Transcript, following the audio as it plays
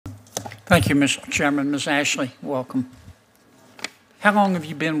Thank you, Mr. Chairman. Ms. Ashley, welcome. How long have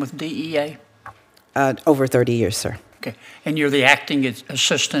you been with DEA? Over 30 years, sir. Okay. And you're the acting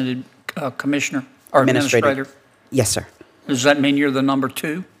assistant commissioner or administrator? Yes, sir. Does that mean you're the number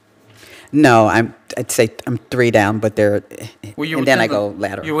 2? No, I'd say I'm 3 down, but they're, and then I go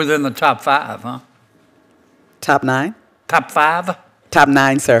lateral. You're within the top 5, huh? Top 9? Top 5? Top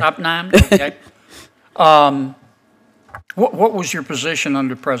 9, sir. Top 9, okay. What was your position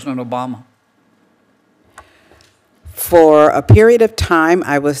under President Obama? For a period of time,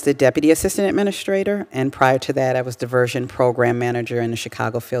 I was the deputy assistant administrator, and prior to that, I was diversion program manager in the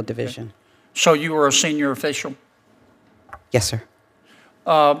Chicago Field Division. Okay. So you were a senior official? Yes, sir.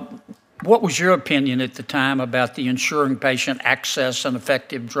 What was your opinion at the time about the Ensuring Patient Access and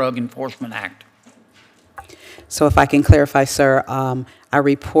Effective Drug Enforcement Act? So if I can clarify, sir, I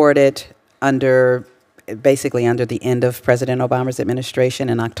reported basically under the end of President Obama's administration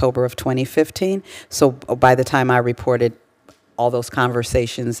in October of 2015. So by the time I reported, all those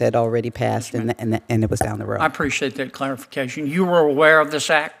conversations had already passed, and it was down the road. I appreciate that clarification. You were aware of this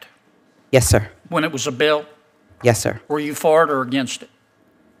act? Yes, sir. When it was a bill? Yes, sir. Were you for it or against it?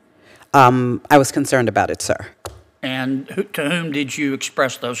 I was concerned about it, sir. And to whom did you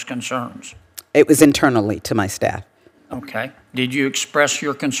express those concerns? It was internally to my staff. Okay. Did you express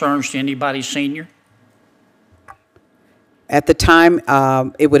your concerns to anybody senior? At the time,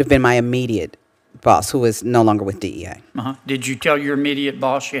 it would have been my immediate boss, who is no longer with DEA. Did you tell your immediate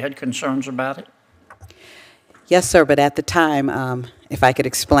boss you had concerns about it? Yes, sir, but at the time, if I could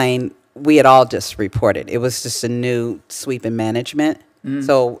explain, we had all just reported. It was just a new sweep in management.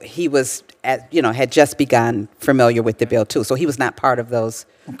 So he was, had just begun familiar with the bill, too. So he was not part of those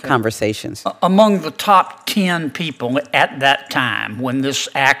conversations. Among the top 10 people at that time, when this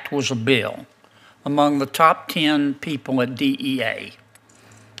act was a bill, among the top 10 people at DEA,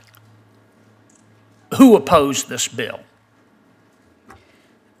 who opposed this bill?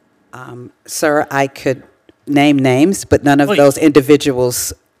 Sir, I could name names, but none of those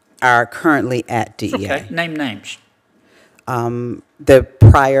individuals are currently at DEA. Okay, name names. The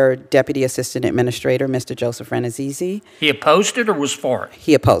prior Deputy Assistant Administrator, Mr. Joseph Renazizi. He opposed it or was for it?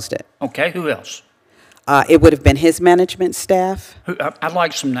 He opposed it. Okay, who else? It would have been his management staff. I'd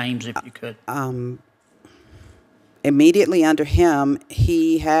like some names if you could. Immediately under him,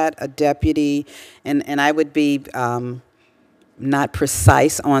 he had a deputy, and I would be not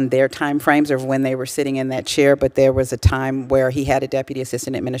precise on their time frames of when they were sitting in that chair, but there was a time where he had a deputy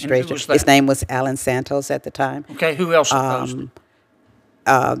assistant administrator. And who was that? His name was Alan Santos at the time. Okay, who else opposed it?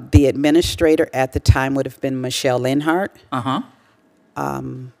 The administrator at the time would have been Michelle Linhart.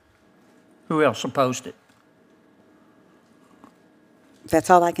 Who else opposed it? That's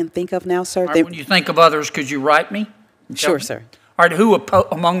all I can think of now, sir. All right, when you think of others, could you write me? Sure, sir. All right, who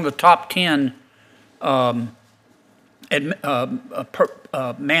among the top 10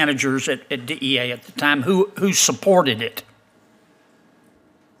 managers at DEA at the time, who supported it?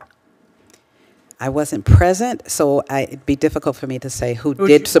 I wasn't present, so it'd be difficult for me to say who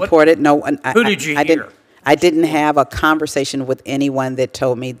did support it. No one. Who did you hear? I didn't have a conversation with anyone that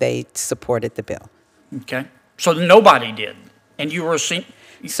told me they supported the bill. Okay, so nobody did, and you were seen.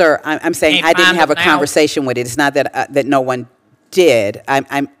 Sir, I'm saying I didn't have a conversation with it. It's not that that no one did.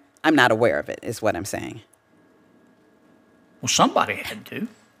 I'm not aware of it. Is what I'm saying. Well, somebody had to.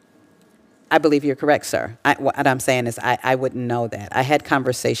 I believe you're correct, sir. What I'm saying is I wouldn't know that. I had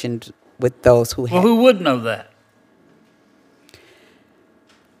conversations with those who had. Well, who would know that?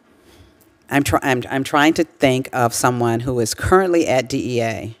 I'm trying to think of someone who is currently at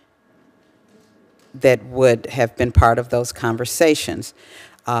DEA that would have been part of those conversations.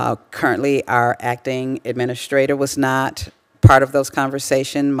 Currently, our acting administrator was not part of those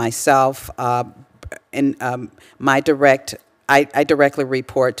conversations. Myself, I directly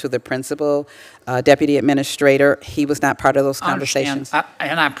report to the principal deputy administrator. He was not part of those conversations.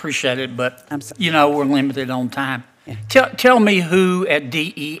 And I appreciate it, but we're limited on time. Yeah. Tell me who at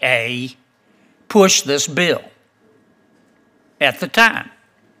DEA pushed this bill at the time.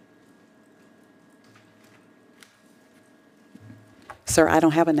 Sir, I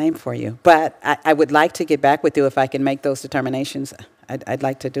don't have a name for you, but I would like to get back with you if I can make those determinations. I'd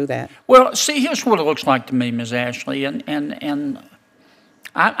like to do that. Well, see, here's what it looks like to me, Ms. Ashley, and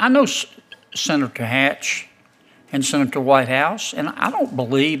I know Senator Hatch and Senator Whitehouse, and I don't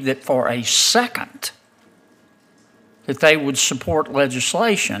believe that for a second that they would support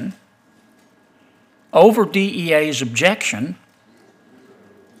legislation over DEA's objection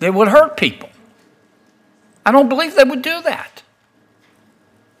that would hurt people. I don't believe they would do that.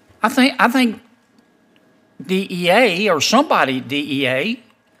 I think DEA or somebody at DEA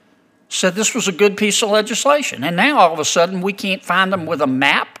said this was a good piece of legislation. And now all of a sudden we can't find them with a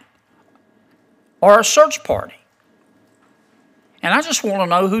map or a search party. And I just want to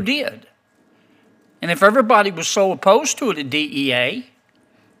know who did. And if everybody was so opposed to it at DEA,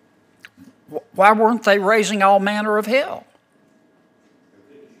 why weren't they raising all manner of hell?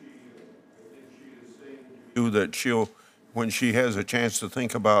 That she'll, when she has a chance to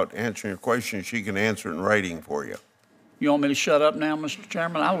think about answering a question, she can answer it in writing for you. You want me to shut up now, Mr.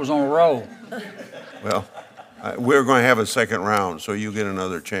 Chairman? I was on a roll. Well, we're going to have a second round, so you get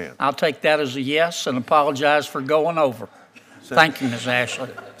another chance. I'll take that as a yes and apologize for going over. Thank you, Ms. Ashley.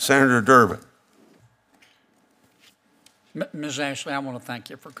 Senator Durbin. Ms. Ashley, I want to thank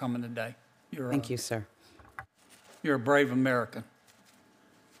you for coming today. Thank you, sir. You're a brave American.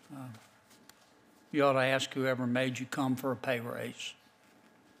 You ought to ask whoever made you come for a pay raise.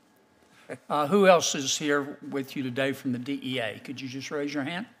 Who else is here with you today from the DEA? Could you just raise your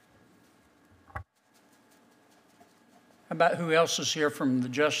hand? How about who else is here from the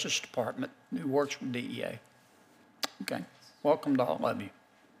Justice Department who works with DEA? Okay, welcome to all of you.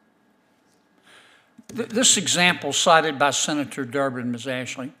 This example cited by Senator Durbin, Ms.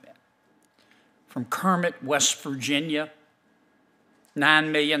 Ashley, from Kermit, West Virginia,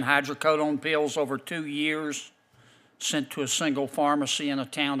 9 million hydrocodone pills over 2 years sent to a single pharmacy in a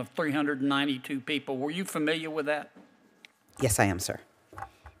town of 392 people. Were you familiar with that? Yes, I am, sir.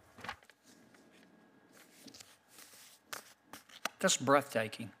 That's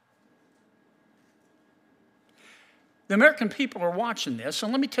breathtaking. The American people are watching this,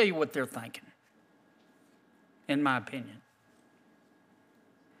 and let me tell you what they're thinking, in my opinion.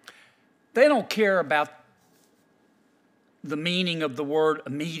 They don't care about the meaning of the word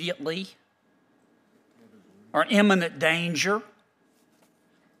immediately or imminent danger,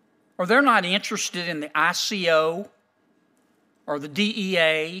 or they're not interested in the ICO or the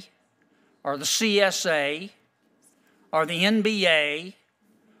DEA or the CSA or the NBA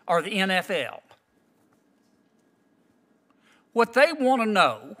or the NFL. What they want to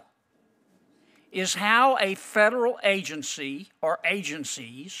know is how a federal agency or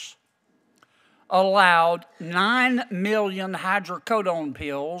agencies allowed 9 million hydrocodone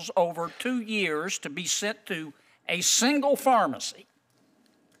pills over 2 years to be sent to a single pharmacy.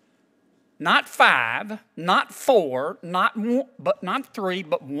 Not 5, not 4, not 3,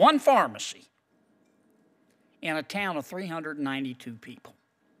 but one pharmacy in a town of 392 people.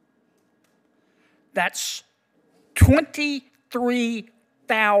 That's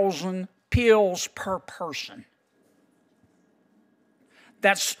 23,000 pills per person.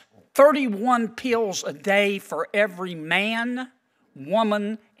 That's 31 pills a day for every man,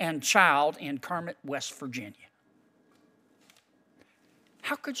 woman, and child in Kermit, West Virginia.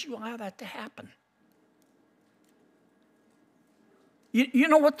 How could you allow that to happen? You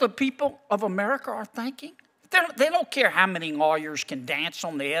know what the people of America are thinking? They don't care how many lawyers can dance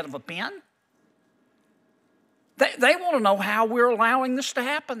on the head of a pin. They want to know how we're allowing this to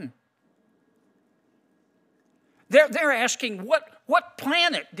happen. They're asking, what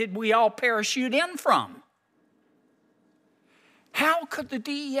planet did we all parachute in from? How could the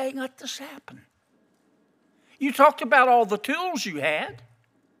DEA let this happen? You talked about all the tools you had.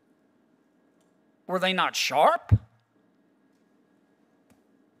 Were they not sharp?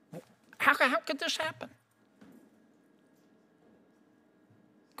 How could this happen?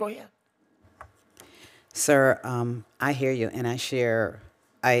 Go ahead. Sir, I hear you, and I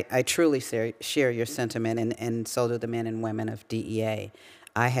truly share your sentiment, and so do the men and women of DEA.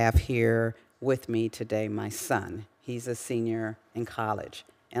 I have here with me today my son. He's a senior in college,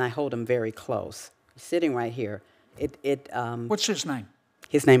 and I hold him very close. He's sitting right here. What's his name?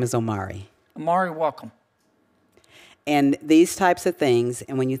 His name is Omari. Omari, welcome. And these types of things,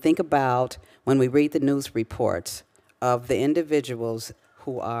 and when you think about, when we read the news reports of the individuals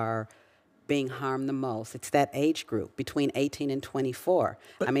who are being harmed the most, it's that age group between 18 and 24.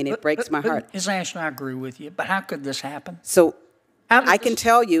 It breaks my heart. Ms. Ashton, I agree with you, but how could this happen? So I can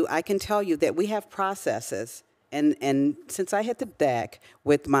tell you that we have processes, and since I hit the deck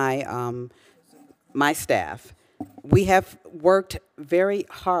with my my staff, we have worked very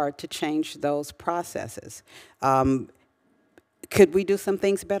hard to change those processes. Could we do some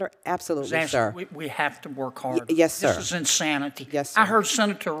things better? Absolutely, sir. We have to work hard. Yes, sir. This is insanity. Yes, sir. I heard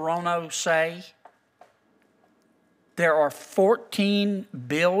Senator Rono say there are 14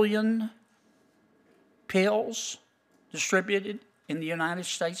 billion pills distributed in the United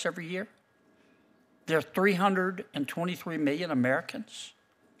States every year. There are 323 million Americans.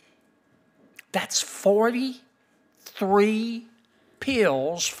 That's 43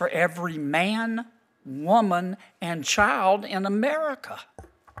 pills for every man, woman, and child in America.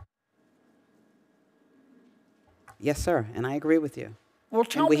 Yes, sir, and I agree with you. Well, And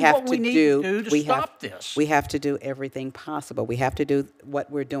tell me what we need to do to stop this. We have to do everything possible. We have to do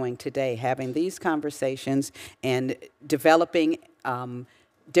what we're doing today, having these conversations and developing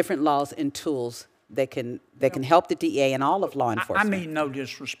different laws and tools that can help the DEA and all of law I enforcement. mean no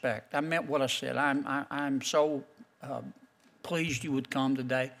disrespect. I meant what I said. I'm so pleased you would come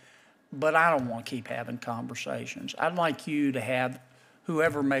today, but I don't want to keep having conversations. I'd like you to have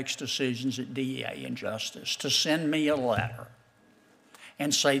whoever makes decisions at DEA and Justice to send me a letter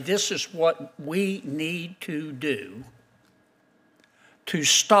and say this is what we need to do to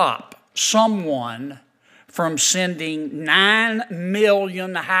stop someone from sending 9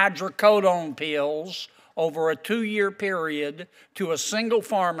 million hydrocodone pills over a 2-year period to a single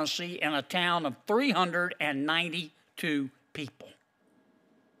pharmacy in a town of 392 people.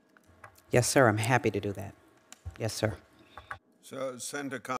 Yes, sir, I'm happy to do that. Yes, sir. So send a